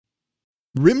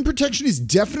Rim protection is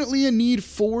definitely a need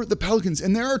for the Pelicans,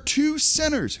 and there are two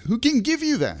centers who can give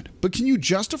you that. But can you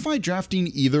justify drafting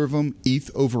either of them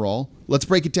 8th overall? Let's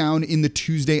break it down in the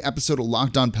Tuesday episode of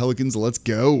Locked On Pelicans. Let's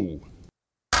go.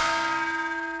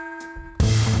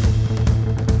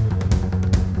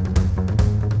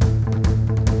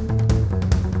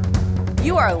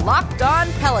 You are Locked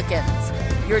On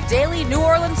Pelicans, your daily New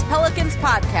Orleans Pelicans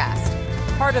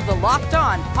podcast, part of the Locked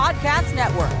On Podcast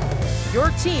Network, your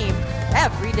team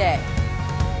every day.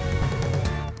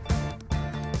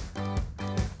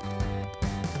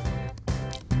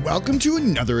 Welcome to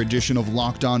another edition of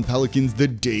Locked On Pelicans, the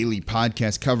daily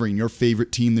podcast covering your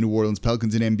favorite team, the New Orleans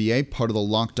Pelicans and NBA, part of the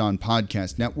Locked On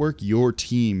Podcast Network, your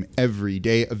team every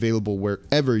day, available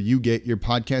wherever you get your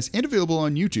podcasts and available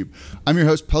on YouTube. I'm your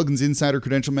host, Pelicans Insider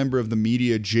Credential member of the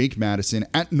media, Jake Madison,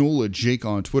 at NOLA Jake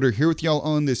on Twitter. Here with y'all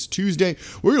on this Tuesday,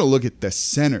 we're going to look at the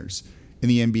centers in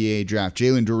the NBA draft,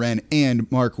 Jalen Duren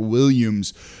and Mark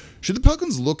Williams. Should the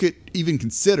Pelicans look at, even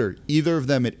consider either of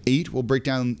them at 8? We'll break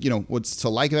down, what's to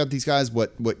like about these guys,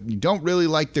 what you don't really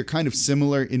like. They're kind of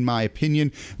similar in my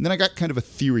opinion. And then I got kind of a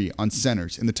theory on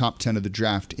centers in the top 10 of the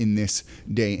draft in this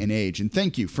day and age. And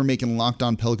thank you for making Locked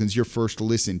On Pelicans your first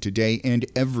listen today and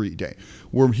every day.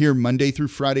 We're here Monday through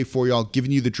Friday for y'all,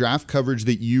 giving you the draft coverage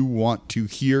that you want to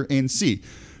hear and see.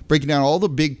 Breaking down all the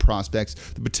big prospects,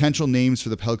 the potential names for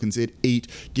the Pelicans at 8,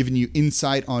 giving you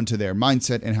insight onto their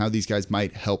mindset and how these guys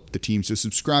might help the team. So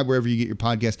subscribe wherever you get your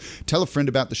podcast, tell a friend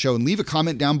about the show, and leave a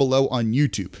comment down below on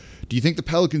YouTube. Do you think the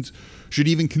Pelicans should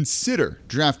even consider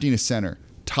drafting a center,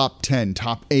 top 10,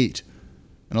 top 8?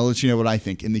 And I'll let you know what I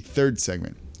think in the third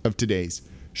segment of today's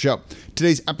show.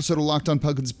 Today's episode of Locked On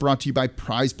Pelicans is brought to you by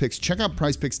PrizePicks. Check out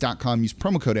PrizePicks.com, use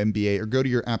promo code NBA, or go to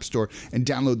your app store and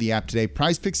download the app today.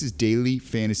 PrizePicks is daily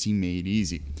fantasy made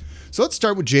easy. So let's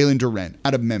start with Jalen Duren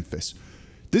out of Memphis.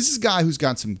 This is a guy who's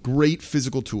got some great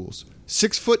physical tools.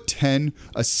 6'10",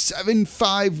 a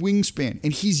 7'5" wingspan,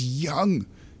 and he's young.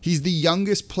 He's the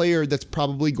youngest player that's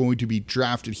probably going to be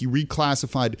drafted. He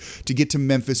reclassified to get to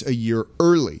Memphis a year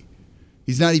early.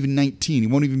 He's not even 19. He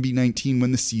won't even be 19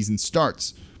 when the season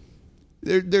starts.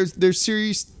 There's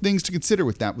serious things to consider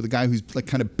with that, with a guy who's like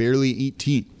kind of barely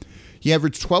 18. He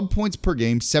averaged 12 points per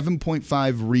game,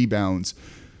 7.5 rebounds,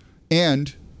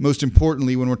 and most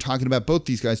importantly, when we're talking about both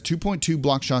these guys, 2.2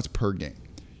 block shots per game.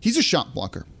 He's a shot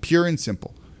blocker, pure and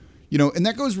simple. And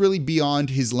that goes really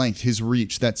beyond his length, his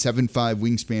reach, that 7'5"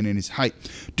 wingspan and his height.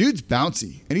 Dude's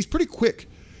bouncy, and he's pretty quick.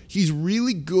 He's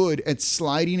really good at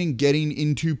sliding and getting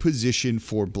into position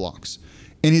for blocks.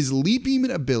 And his leaping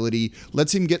ability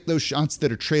lets him get those shots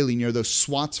that are trailing, those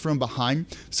swats from behind.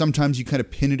 Sometimes you kind of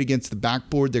pin it against the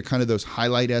backboard. They're kind of those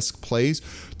highlight-esque plays.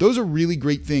 Those are really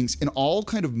great things. And all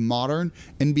kind of modern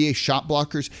NBA shot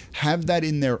blockers have that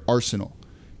in their arsenal.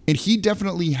 And he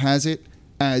definitely has it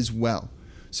as well.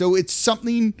 So it's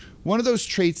something, one of those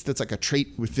traits that's like a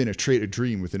trait within a trait, a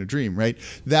dream within a dream, right?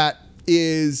 That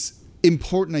is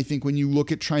important, I think, when you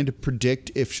look at trying to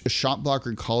predict if a shot blocker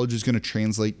in college is going to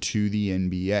translate to the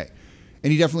NBA.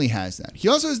 And he definitely has that. He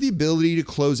also has the ability to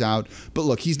close out, but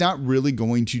look, he's not really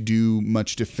going to do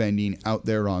much defending out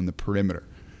there on the perimeter.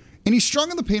 And he's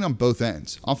strong in the paint on both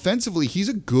ends. Offensively, he's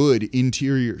a good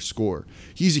interior scorer.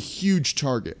 He's a huge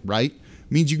target, right?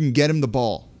 Means you can get him the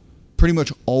ball pretty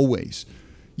much always.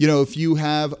 If you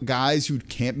have guys who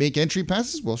can't make entry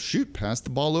passes, well, shoot, pass the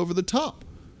ball over the top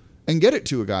and get it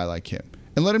to a guy like him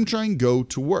and let him try and go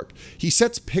to work. He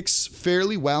sets picks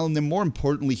fairly well, and then more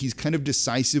importantly, he's kind of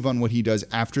decisive on what he does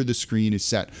after the screen is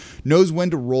set. Knows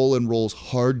when to roll and rolls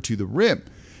hard to the rim.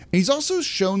 And he's also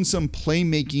shown some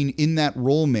playmaking in that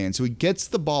roll man. So he gets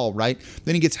the ball, right?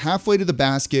 Then he gets halfway to the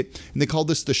basket, and they call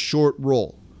this the short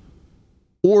roll.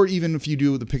 Or even if you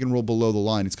do the pick and roll below the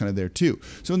line, it's kind of there too.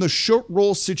 So in those short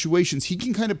roll situations, he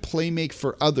can kind of play make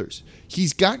for others.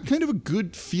 He's got kind of a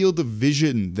good field of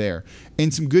vision there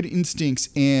and some good instincts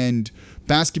and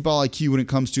basketball IQ when it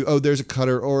comes to, there's a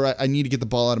cutter, or I need to get the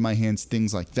ball out of my hands,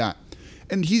 things like that.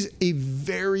 And he's a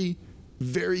very,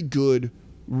 very good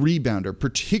rebounder,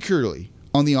 particularly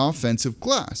on the offensive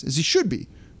glass, as he should be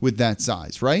with that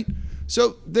size, right?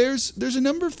 So there's a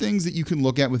number of things that you can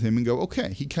look at with him and go,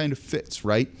 okay, he kind of fits,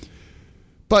 right?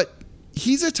 But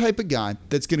he's a type of guy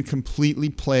that's going to completely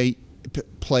play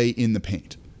in the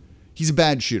paint. He's a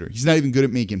bad shooter. He's not even good at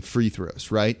making free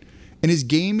throws, right? And his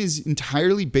game is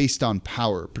entirely based on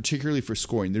power, particularly for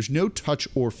scoring. There's no touch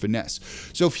or finesse.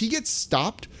 So if he gets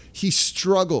stopped, he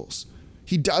struggles.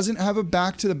 He doesn't have a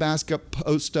back-to-the-basket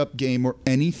post-up game or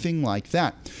anything like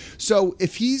that. So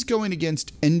if he's going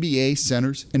against NBA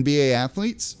centers, NBA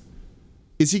athletes,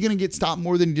 is he going to get stopped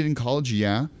more than he did in college?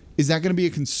 Yeah. Is that going to be a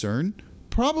concern?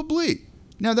 Probably.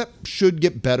 Now, that should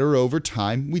get better over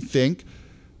time, we think,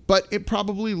 but it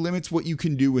probably limits what you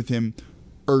can do with him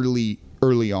early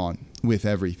on with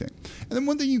everything. And then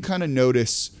one thing you kind of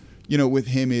notice, with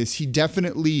him is he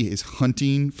definitely is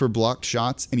hunting for blocked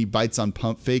shots, and he bites on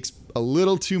pump fakes a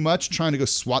little too much, trying to go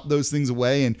swat those things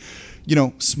away. And,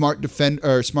 smart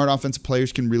offensive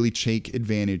players can really take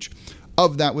advantage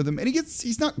of that with him. And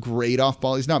he's not great off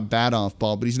ball. He's not bad off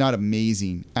ball, but he's not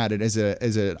amazing at it as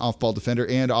an off ball defender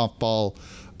and off ball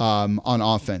on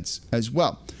offense as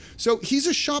well. So he's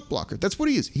a shot blocker. That's what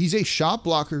he is. He's a shot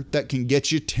blocker that can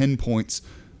get you 10 points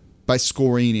by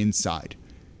scoring inside.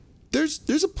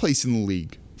 There's a place in the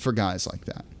league for guys like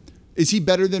that. Is he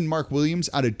better than Mark Williams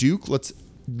out of Duke? Let's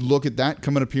look at that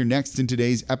coming up here next in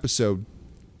today's episode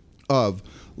of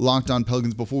Locked On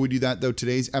Pelicans. Before we do that, though,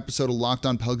 today's episode of Locked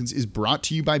On Pelicans is brought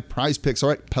to you by Prize Picks. All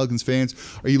right, Pelicans fans,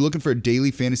 are you looking for a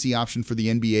daily fantasy option for the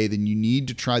NBA? Then you need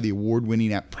to try the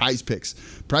award-winning app Prize Picks.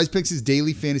 Prize Picks is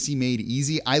daily fantasy made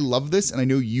easy. I love this, and I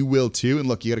know you will too. And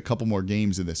look, you got a couple more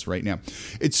games of this right now.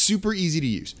 It's super easy to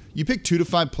use. You pick 2 to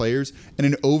 5 players and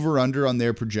an over-under on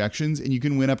their projections, and you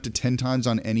can win up to 10 times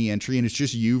on any entry, and it's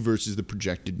just you versus the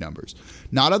projected numbers.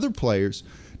 Not other players,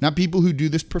 not people who do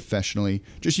this professionally,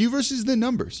 just you versus the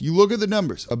numbers. You look at the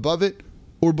numbers, above it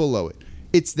or below it.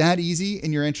 It's that easy,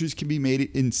 and your entries can be made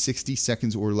in 60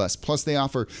 seconds or less. Plus, they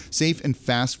offer safe and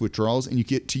fast withdrawals, and you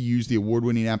get to use the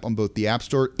award-winning app on both the App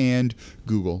Store and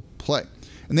Google Play.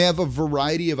 And they have a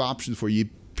variety of options for you.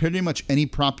 Pretty much any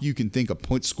prop you can think of: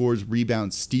 point scores,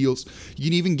 rebounds, steals. You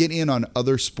can even get in on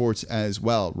other sports as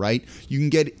well, right? You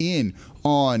can get in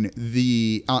on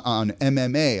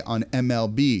MMA, on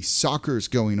MLB, soccer's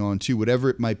going on too,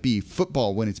 whatever it might be,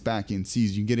 football when it's back in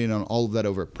season. You can get in on all of that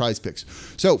over at Prize Picks.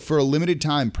 So for a limited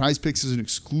time, Prize Picks is an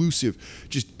exclusive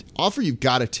offer you've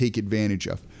got to take advantage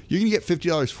of. You're going to get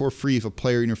 $50 for free if a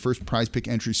player in your first Prize Pick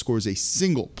entry scores a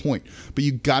single point, but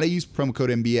you got to use promo code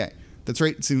NBA. That's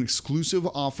right. It's an exclusive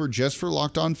offer just for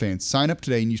Locked On fans. Sign up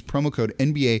today and use promo code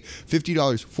NBA,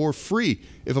 $50 for free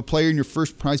if a player in your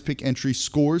first Prize Pick entry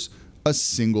scores a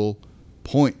single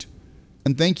point.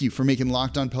 And thank you for making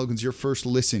Locked On Pelicans your first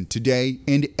listen today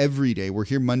and every day. We're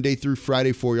here Monday through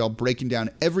Friday for y'all, breaking down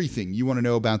everything you want to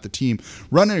know about the team.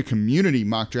 Running a community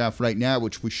mock draft right now,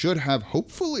 which we should have,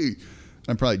 hopefully,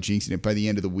 I'm probably jinxing it, by the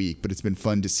end of the week, but it's been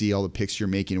fun to see all the picks you're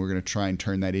making. We're going to try and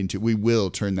we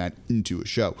will turn that into a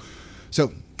show.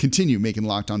 So continue making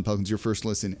Locked On Pelicans your first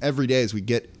listen every day as we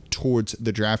get towards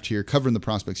the draft here, covering the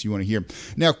prospects you want to hear.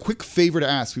 Now, quick favor to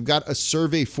ask. We've got a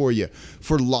survey for you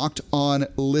for Locked On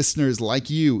listeners like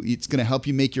you. It's going to help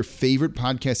you make your favorite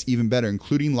podcast even better,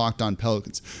 including Locked On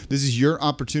Pelicans. This is your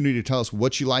opportunity to tell us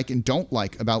what you like and don't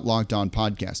like about Locked On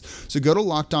Podcast. So go to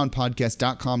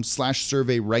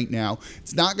lockedonpodcast.com/survey right now.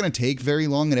 It's not going to take very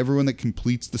long, and everyone that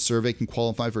completes the survey can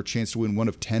qualify for a chance to win one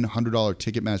of 10 $100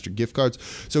 Ticketmaster gift cards.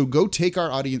 So go take our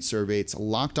audience survey. It's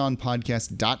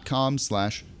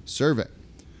lockedonpodcast.com/survey.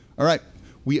 All right,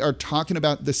 we are talking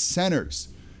about the centers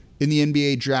in the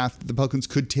NBA draft. The Pelicans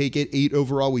could take it 8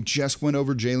 overall. We just went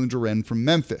over Jalen Duren from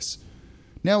Memphis.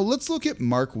 Now let's look at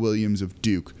Mark Williams of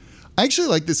Duke. I actually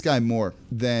like this guy more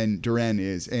than Duren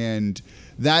is, and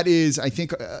that is, I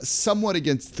think, somewhat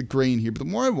against the grain here. But the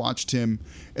more I watched him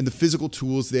and the physical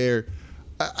tools there,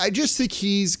 I just think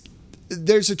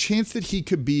there's a chance that he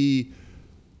could be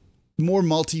more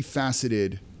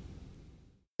multifaceted.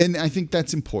 And I think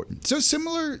that's important. So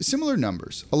similar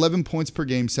numbers: 11 points per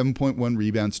game, 7.1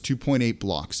 rebounds, 2.8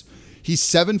 blocks. He's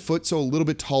 7 foot, so a little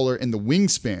bit taller, and the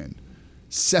wingspan,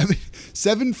 7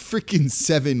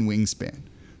 wingspan.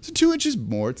 So 2 inches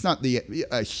more. It's not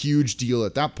a huge deal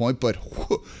at that point, but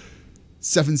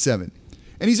 7'7".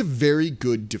 And he's a very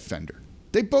good defender.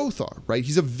 They both are, right?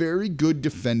 He's a very good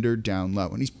defender down low,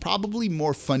 and he's probably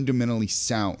more fundamentally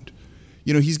sound.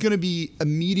 He's going to be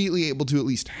immediately able to at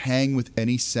least hang with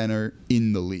any center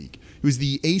in the league. He was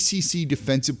the ACC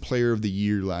Defensive Player of the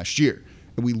Year last year,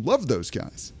 and we love those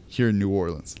guys here in New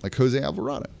Orleans, like Jose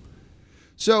Alvarado.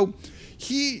 So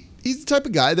he's the type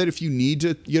of guy that if you need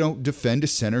to, defend a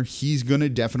center, he's going to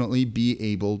definitely be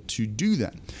able to do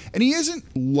that. And he isn't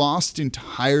lost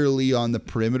entirely on the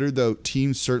perimeter, though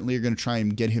teams certainly are going to try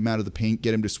and get him out of the paint,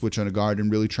 get him to switch on a guard,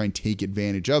 and really try and take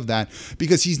advantage of that,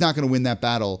 because he's not going to win that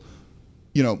battle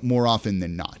more often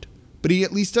than not. But he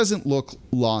at least doesn't look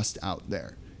lost out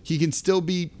there. He can still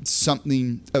be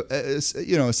something,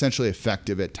 essentially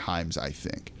effective at times, I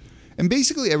think. And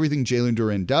basically everything Jalen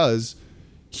Duren does,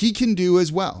 he can do as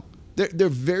well. They're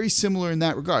very similar in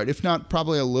that regard, if not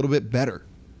probably a little bit better.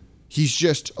 He's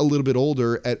just a little bit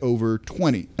older at over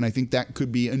 20. And I think that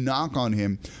could be a knock on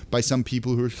him by some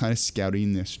people who are kind of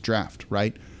scouting this draft,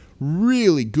 right?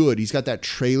 Really good. He's got that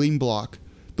trailing block.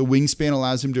 The wingspan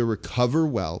allows him to recover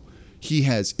well. He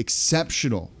has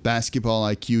exceptional basketball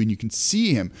IQ, and you can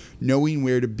see him knowing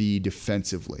where to be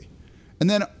defensively. And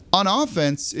then on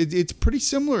offense, it's pretty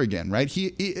similar again, right?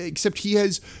 Except he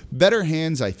has better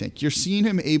hands, I think. You're seeing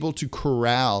him able to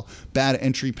corral bad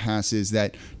entry passes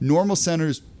that normal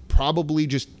centers probably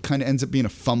just kind of ends up being a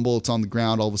fumble. It's on the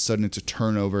ground. All of a sudden, it's a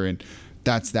turnover, and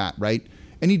that's that, right?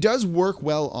 And he does work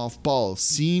well off ball,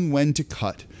 seeing when to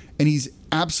cut. And he's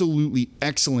absolutely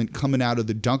excellent coming out of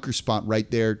the dunker spot right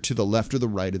there to the left or the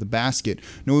right of the basket,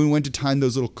 knowing when to time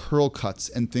those little curl cuts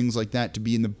and things like that to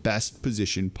be in the best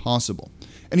position possible.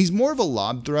 And he's more of a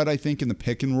lob threat, I think, in the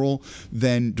pick and roll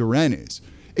than Duren is,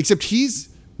 except he's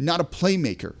not a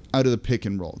playmaker out of the pick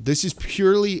and roll. This is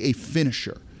purely a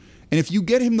finisher. And if you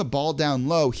get him the ball down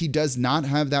low, he does not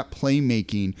have that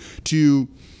playmaking to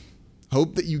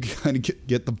hope that you kind of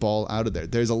get the ball out of there.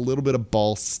 There's a little bit of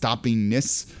ball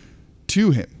stoppingness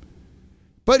to him.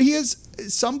 But he has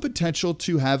some potential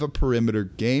to have a perimeter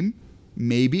game.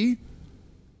 Maybe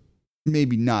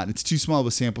not. It's too small of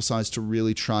a sample size to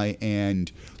really try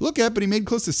and look at, but he made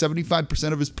close to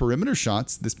 75% of his perimeter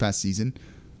shots this past season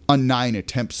on 9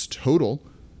 attempts total.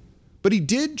 But he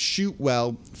did shoot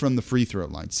well from the free throw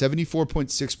line.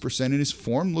 74.6% in his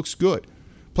form looks good.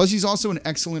 Plus, he's also an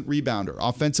excellent rebounder,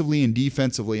 offensively and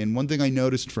defensively. And one thing I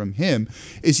noticed from him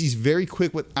is he's very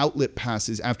quick with outlet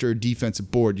passes after a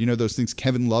defensive board. You know, those things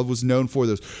Kevin Love was known for,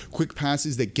 those quick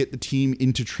passes that get the team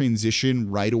into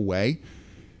transition right away.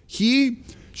 He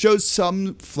shows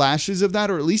some flashes of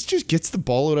that, or at least just gets the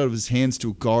ball out of his hands to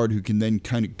a guard who can then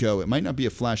kind of go. It might not be a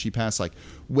flashy pass like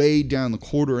way down the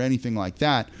court or anything like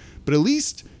that, but at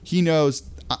least he knows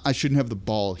I shouldn't have the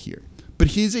ball here.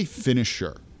 But he's a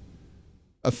finisher.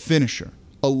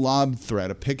 A lob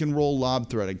threat, a pick and roll lob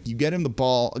threat. You get him the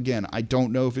ball, again, I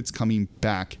don't know if it's coming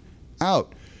back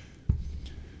out.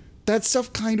 That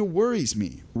stuff kind of worries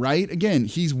me, right? Again,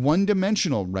 he's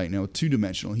one-dimensional right now,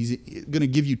 two-dimensional. He's going to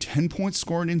give you 10 points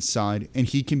scoring inside, and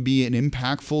he can be an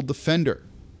impactful defender.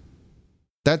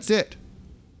 That's it.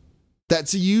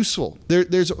 That's useful.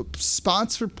 There's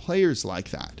spots for players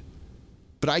like that.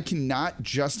 But I cannot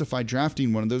justify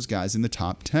drafting one of those guys in the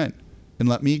top 10. And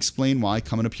let me explain why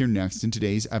coming up here next in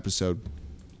today's episode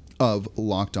of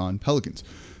Locked On Pelicans.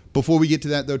 Before we get to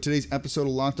that, though, today's episode of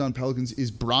Locked On Pelicans is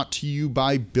brought to you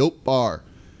by Built Bar.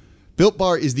 Built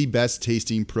Bar is the best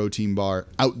tasting protein bar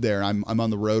out there. I'm on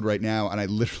the road right now, and I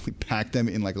literally packed them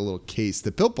in like a little case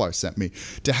that Built Bar sent me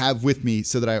to have with me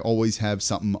so that I always have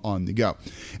something on the go.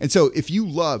 And so if you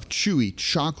love chewy,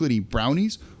 chocolatey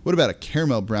brownies, what about a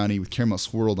caramel brownie with caramel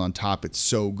swirled on top? It's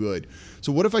so good.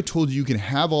 So what if I told you can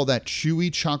have all that chewy,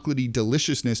 chocolatey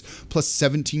deliciousness plus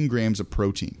 17 grams of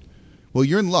protein? Well,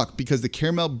 you're in luck because the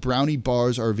caramel brownie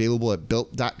bars are available at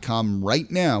Built.com right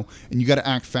now, and you got to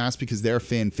act fast because they're a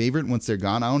fan favorite. Once they're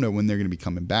gone, I don't know when they're going to be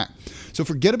coming back. So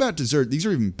forget about dessert. These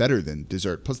are even better than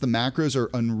dessert. Plus, the macros are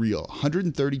unreal.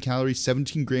 130 calories,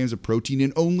 17 grams of protein,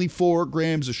 and only 4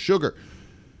 grams of sugar.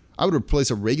 I would replace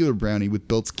a regular brownie with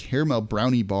Built's caramel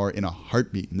brownie bar in a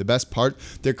heartbeat. And the best part,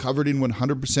 they're covered in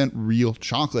 100% real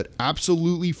chocolate.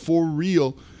 Absolutely for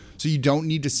real. So you don't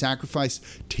need to sacrifice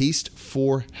taste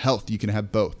for health. You can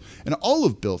have both. And all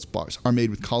of Built's bars are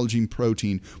made with collagen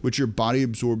protein, which your body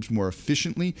absorbs more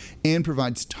efficiently and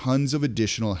provides tons of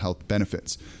additional health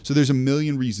benefits. So there's a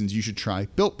million reasons you should try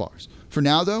Built bars. For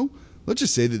now, though, let's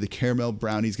just say that the caramel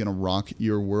brownie is going to rock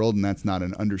your world, and that's not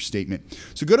an understatement.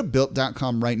 So go to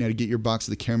Built.com right now to get your box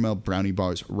of the caramel brownie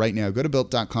bars right now. Go to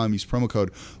Built.com, use promo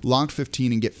code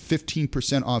LOCKED15 and get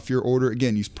 15% off your order.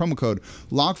 Again, use promo code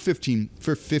LOCKED15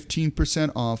 for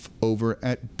 15% off over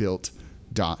at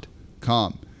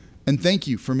Built.com. And thank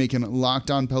you for making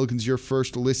Locked On Pelicans your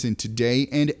first listen today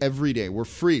and every day. We're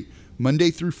free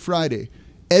Monday through Friday.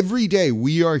 Every day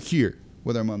we are here,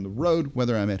 whether I'm on the road,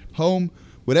 whether I'm at home,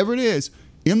 whatever it is,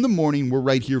 in the morning, we're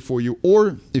right here for you.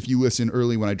 Or if you listen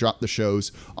early when I drop the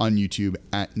shows on YouTube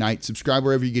at night, subscribe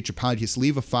wherever you get your podcasts.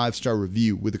 Leave a 5-star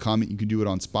review with a comment. You can do it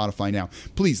on Spotify now.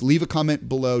 Please leave a comment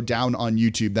below down on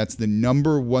YouTube. That's the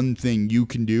number one thing you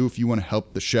can do if you want to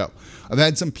help the show. I've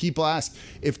had some people ask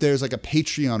if there's like a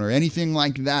Patreon or anything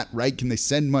like that, right? Can they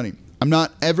send money? I'm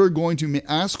not ever going to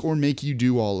ask or make you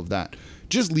do all of that.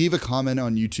 Just leave a comment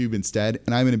on YouTube instead,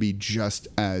 and I'm going to be just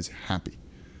as happy.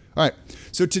 All right,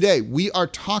 so today we are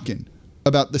talking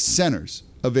about the centers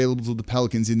available to the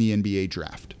Pelicans in the NBA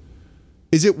draft.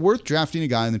 Is it worth drafting a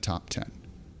guy in the top 10?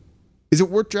 Is it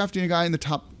worth drafting a guy in the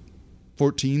top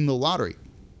 14, the lottery?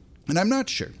 And I'm not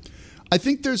sure. I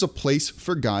think there's a place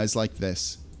for guys like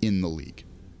this in the league.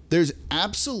 There's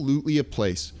absolutely a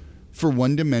place for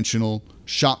one-dimensional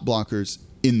shot blockers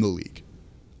in the league.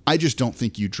 I just don't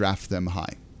think you draft them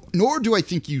high. nor do I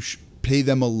think you pay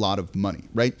them a lot of money,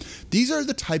 right? These are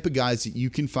the type of guys that you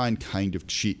can find kind of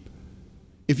cheap.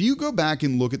 If you go back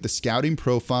and look at the scouting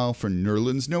profile for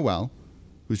Nerlens Noel,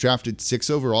 who's drafted 6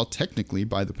 overall technically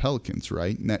by the Pelicans,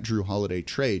 right? In that Drew Holiday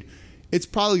trade, it's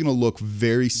probably going to look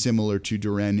very similar to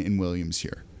Duren and Williams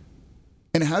here.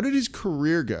 And how did his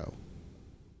career go?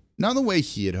 Not the way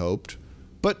he had hoped,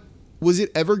 but was it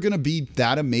ever going to be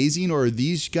that amazing, or are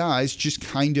these guys just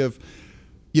kind of,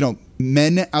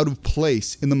 men out of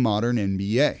place in the modern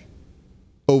NBA?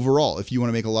 Overall, if you want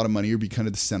to make a lot of money or be kind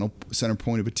of the center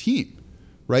point of a team,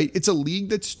 right? It's a league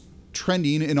that's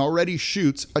trending and already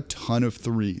shoots a ton of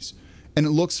threes, and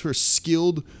it looks for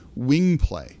skilled wing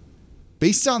play.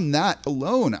 Based on that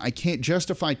alone, I can't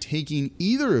justify taking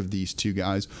either of these two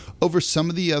guys over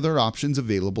some of the other options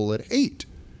available at 8.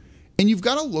 And you've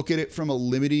got to look at it from a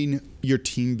limiting your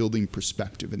team building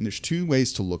perspective. And there's 2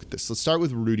 ways to look at this. Let's start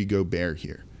with Rudy Gobert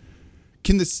here.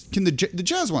 Can the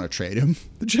Jazz want to trade him?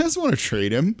 The Jazz want to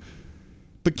trade him.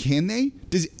 But can they?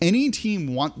 Does any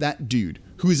team want that dude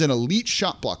who is an elite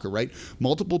shot blocker, right?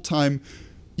 Multiple time,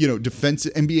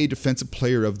 NBA defensive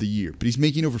player of the year, but he's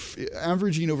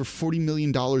averaging over $40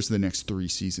 million the next 3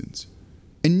 seasons.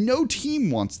 And no team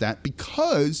wants that,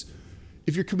 because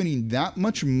if you're committing that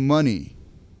much money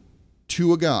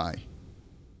to a guy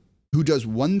who does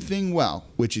one thing well,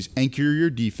 which is anchor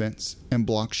your defense and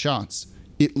block shots,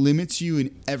 it limits you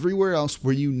in everywhere else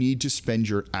where you need to spend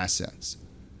your assets.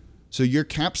 So your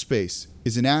cap space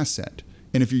is an asset.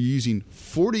 And if you're using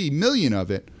 $40 million of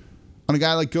it on a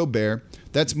guy like Gobert,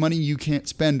 that's money you can't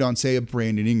spend on, say, a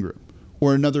Brandon Ingram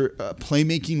or another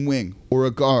playmaking wing or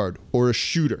a guard or a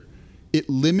shooter. It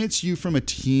limits you from a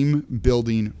team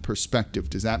building perspective.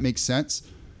 Does that make sense?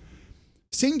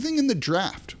 Same thing in the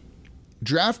draft.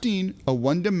 Drafting a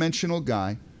one-dimensional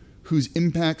guy whose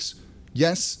impacts,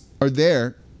 yes, are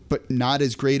there, but not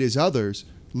as great as others,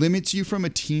 limits you from a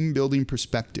team building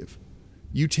perspective.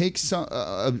 You take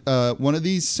one of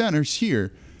these centers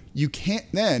here, you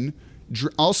can't then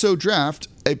also draft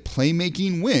a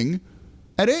playmaking wing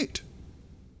at 8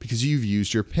 because you've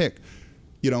used your pick.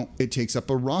 It takes up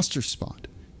a roster spot.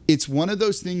 It's one of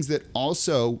those things that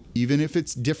also, even if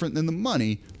it's different than the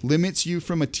money, limits you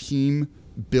from a team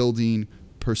building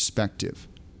perspective.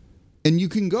 And you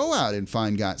can go out and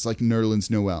find guys like Nerlens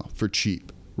Noel for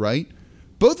cheap, right?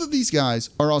 Both of these guys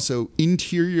are also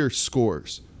interior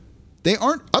scorers. They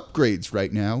aren't upgrades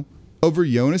right now over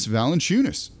Jonas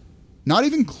Valanciunas. Not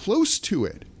even close to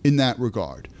it in that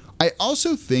regard. I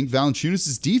also think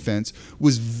Valanciunas' defense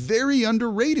was very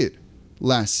underrated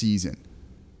last season.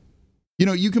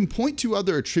 You can point to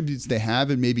other attributes they have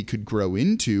and maybe could grow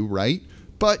into, right?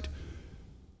 But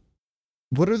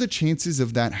what are the chances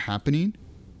of that happening?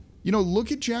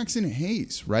 Look at Jackson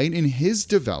Hayes, right? In his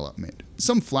development.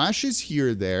 Some flashes here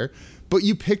or there, but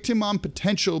you picked him on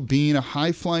potential being a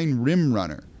high-flying rim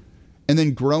runner and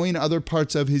then growing other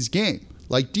parts of his game,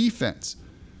 like defense.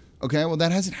 Okay, well,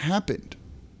 that hasn't happened.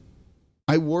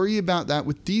 I worry about that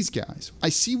with these guys. I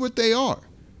see what they are.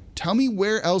 Tell me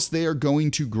where else they are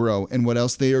going to grow and what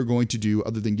else they are going to do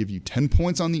other than give you 10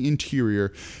 points on the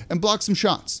interior and block some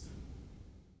shots.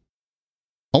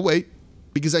 I'll wait,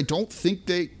 because I don't think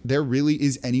there really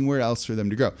is anywhere else for them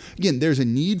to go. Again, there's a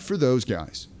need for those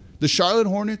guys. The Charlotte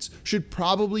Hornets should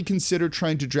probably consider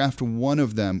trying to draft one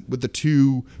of them with the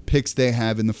 2 picks they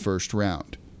have in the first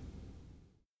round.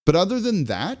 But other than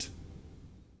that,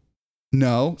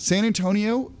 no, San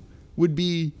Antonio would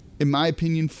be, in my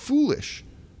opinion, foolish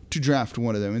to draft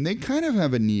one of them. And they kind of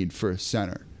have a need for a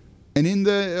center. And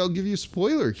I'll give you a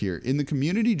spoiler here. In the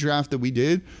community draft that we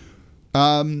did,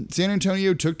 San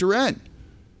Antonio took Duren.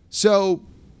 So,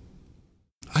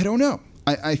 I don't know.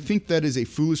 I think that is a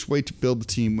foolish way to build a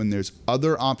team when there's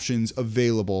other options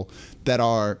available that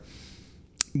are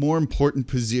more important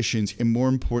positions and more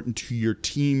important to your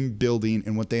team building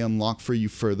and what they unlock for you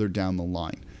further down the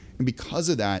line. And because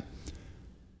of that,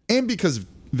 and because of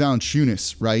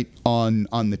Valanciunas, right,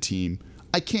 on the team,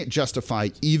 I can't justify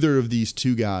either of these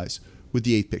 2 guys with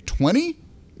the 8th pick. 20?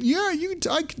 Yeah,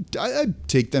 I'd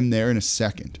take them there in a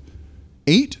second.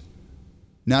 8?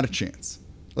 Not a chance.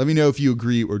 Let me know if you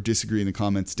agree or disagree in the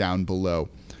comments down below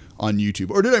on YouTube.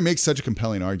 Or did I make such a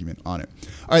compelling argument on it?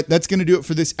 All right, that's going to do it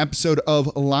for this episode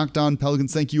of Locked On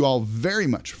Pelicans. Thank you all very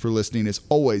much for listening. As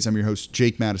always, I'm your host,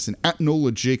 Jake Madison, at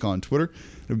NolaJake on Twitter.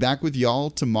 I'm back with y'all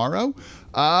tomorrow.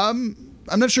 I'm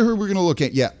not sure who we're going to look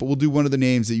at yet, but we'll do one of the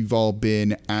names that you've all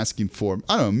been asking for.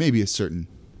 I don't know, maybe a certain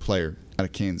player out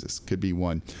of Kansas could be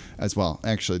one as well.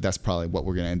 Actually, that's probably what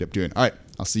we're going to end up doing. All right,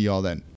 I'll see you all then.